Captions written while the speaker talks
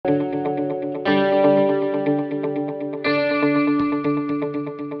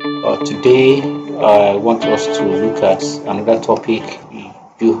Today I want us to look at another topic.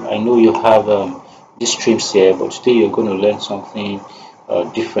 I know you have these streams here, but today you're going to learn something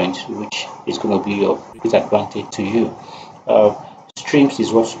different, which is going to be of great advantage to you. Uh, Streams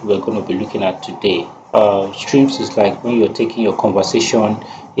is what we're going to be looking at today. Streams is like when you're taking your conversation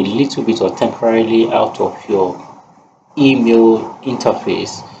a little bit or temporarily out of your email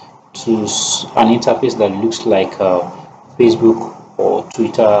interface to an interface that looks like Facebook or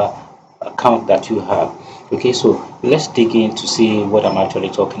Twitter account that you have. Okay, so let's dig in to see what I'm actually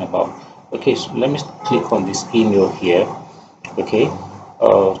talking about. Okay, so let me click on this email here. Okay,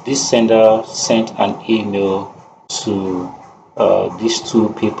 this sender sent an email to these two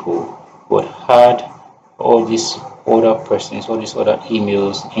people, but had all these other persons, all these other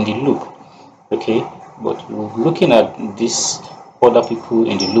emails in the loop. Okay, but looking at these other people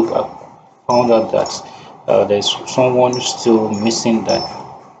in the loop, I found out that there's someone still missing that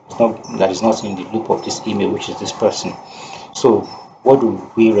is not in the loop of this email, which is this person. So what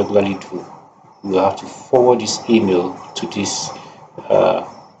do we regularly do? We have to forward this email to this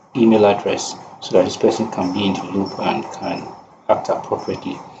email address so that this person can be in the loop and can act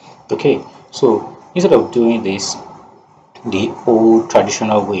appropriately. Okay, so instead of doing this the old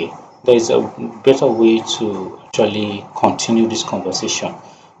traditional way, there is a better way to actually continue this conversation,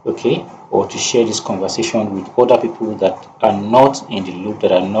 okay, or to share this conversation with other people that are not in the loop,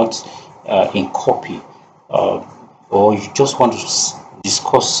 that are not in copy, or you just want to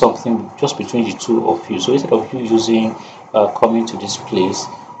discuss something just between the two of you. So instead of you using coming to this place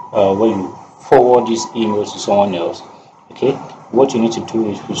where you forward this email to someone else, okay, what you need to do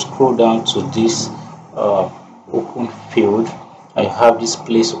is you scroll down to this open field. I have this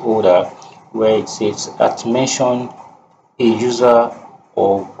placeholder where it says at mention a user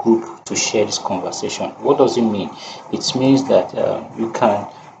or group to share this conversation. What does it mean? It means that you can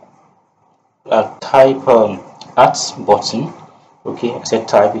type at button. Okay, I said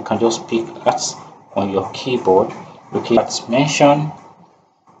type. You can just pick at on your keyboard. Okay, at mention.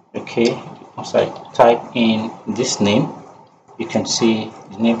 Okay, once I type in this name, you can see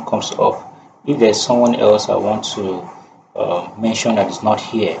the name comes up. If there's someone else I want to mention that is not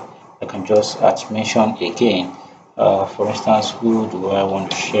here, I can just at mention again. For instance, who do I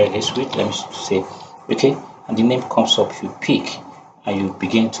want to share this with? Let me say, okay, and the name comes up. You pick and you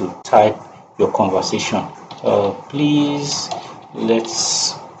begin to type your conversation. Please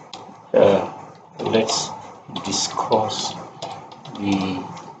let's discuss the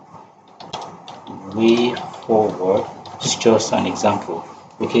way forward. It's just an example.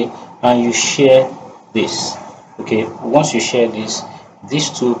 Okay, and you share this. Okay, once you share this, these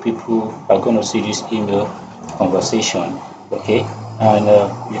two people are going to see this email conversation. Okay, and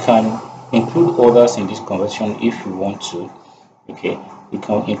you can include others in this conversation if you want to. Okay, you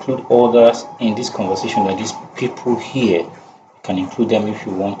can include others in this conversation, like these people here. You can include them if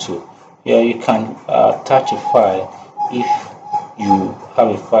you want to. Yeah, you can attach a file if you have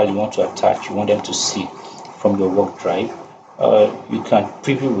a file you want to attach, you want them to see from your work drive. You can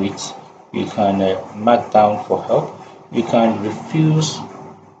preview it. You can mark down for help. You can refuse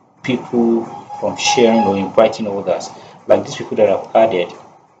people from sharing or inviting others, like these people that I've added,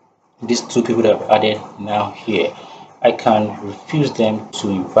 these two people that I've added now here. I can refuse them to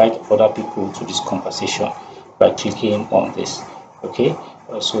invite other people to this conversation by clicking on this. Okay,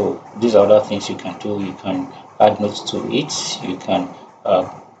 so these are other things you can do. You can add notes to it. You can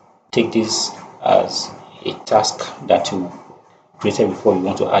take this as a task that you created before. You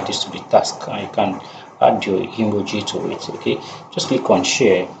want to add this to the task, and you can add your emoji to it. Okay, just click on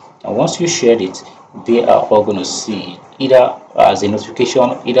share, and once you share it, they are all going to see either as a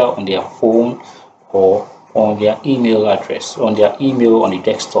notification, either on their phone or on their email address, on their email on the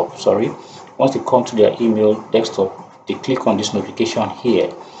desktop. Sorry, once they come to their email desktop, they click on this notification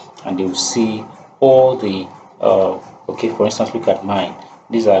here and they will see all the okay, for instance, look at mine.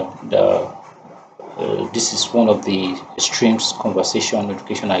 These are the this is one of the streams conversation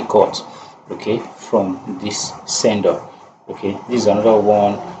notification I got, okay, from this sender. Okay, this is another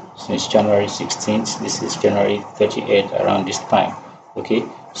one since January 16th. This is January 38th, around this time. Okay,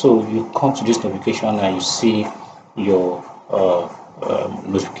 so you come to this notification and you see your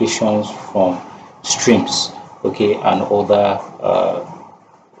notifications from streams, okay, and other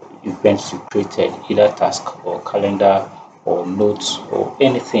events you created, either task or calendar or notes or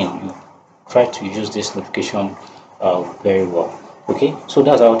anything. You try to use this notification very well. Okay, so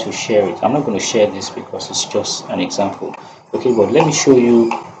that's how to share it. I'm not going to share this because it's just an example. Okay, but let me show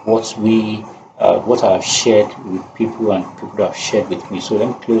you what what I've shared with people and people that have shared with me. So let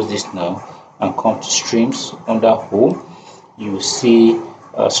me close this now and come to streams. Under home, you see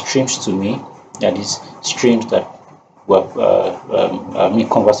streams to me, that is streams that were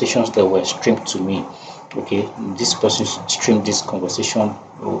conversations that were streamed to me. Okay, this person streamed this conversation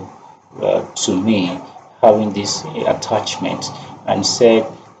to me, having this attachment, and said,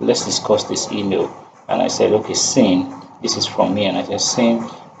 let's discuss this email. And I said, okay, send, this is from me. And I said, send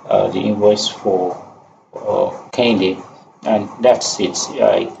the invoice for Kende, and that's it.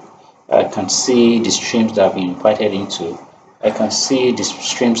 I can see the streams that have been invited into. I can see the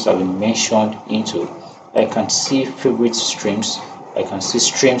streams that have been mentioned into. I can see favorite streams. I can see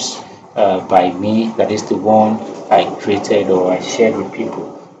streams by me, that is the one I created or I shared with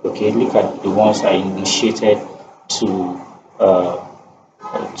people. Okay, look at the ones I initiated to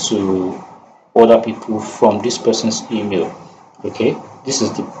other people from this person's email. Okay, this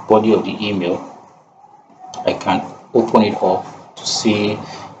is the body of the email. I can open it up to see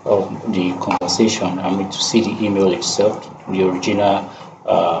the conversation. I mean, to see the email itself, the original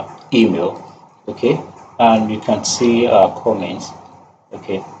email. Okay, and you can see comments.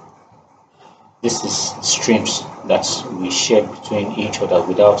 Okay, this is streams that we shared between each other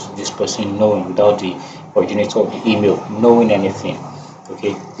without this person knowing, without the originator of the email knowing anything.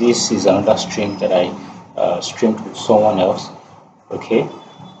 Okay, this is another stream that I streamed with someone else. Okay,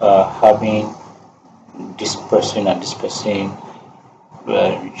 having this person and this person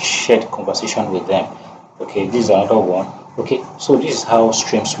shared conversation with them. Okay, this is another one. Okay, so this is how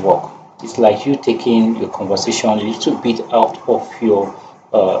streams work. It's like you taking your conversation a little bit out of your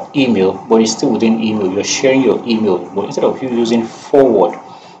email, but it's still within email. You're sharing your email, but instead of you using forward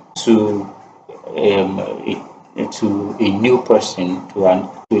to a new person, to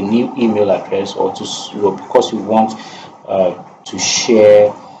a new email address, or to because you want to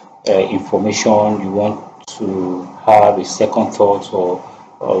share information, you want to have a second thought, or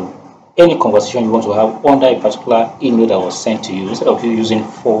any conversation you want to have under a particular email that was sent to you, instead of you using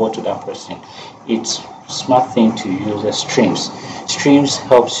forward to that person, it's a smart thing to use streams. Streams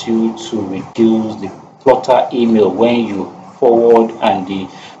helps you to reduce the clutter email when you forward and the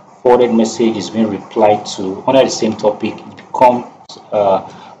forwarded message is being replied to under the same topic. It becomes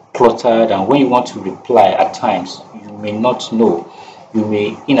cluttered, and when you want to reply, at times you may not know, you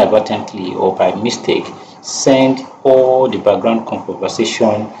may inadvertently or by mistake send all the background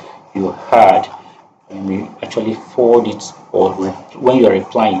conversation you had. You may actually forward it, or when you are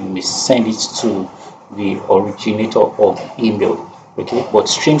replying, you may send it to the originator of the email. Okay, but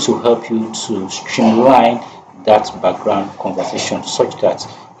streams will help you to streamline that background conversation such that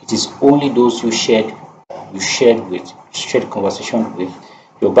it is only those you shared conversation with.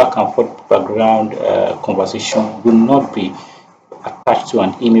 Your back and forth background conversation will not be attached to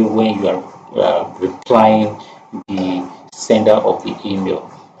an email when you are replying the sender of the email.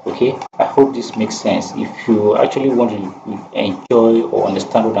 Okay, I hope this makes sense. If you actually want to enjoy or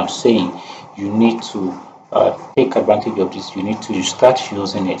understand what I'm saying, you need to take advantage of this. You need to start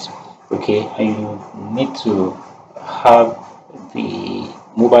using it. Okay, and you need to have the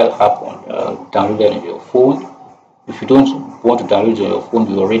mobile app on, downloaded on your phone. If you don't want to download it on your phone,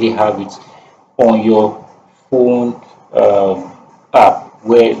 you already have it on your phone app,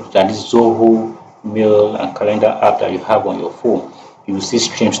 where that is Zoho mail and calendar app that you have on your phone. You will see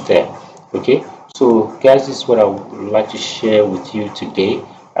streams there. Okay, so guys, this is what I would like to share with you today.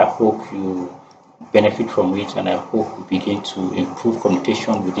 I hope you benefit from it, and I hope we begin to improve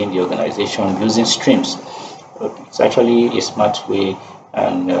communication within the organization using streams. It's actually a smart way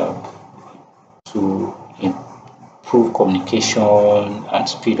and to improve communication and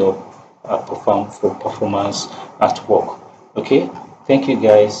speed up performance at work. Okay, thank you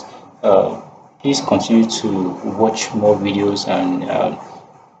guys. Please continue to watch more videos and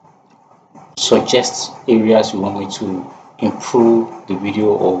suggest areas you want me to improve the video,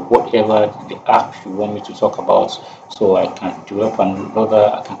 or whatever the app you want me to talk about, so I can develop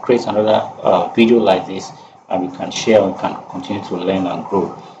I can create another video like this, and we can share, we can continue to learn and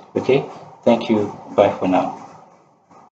grow. Okay, thank you. Bye for now.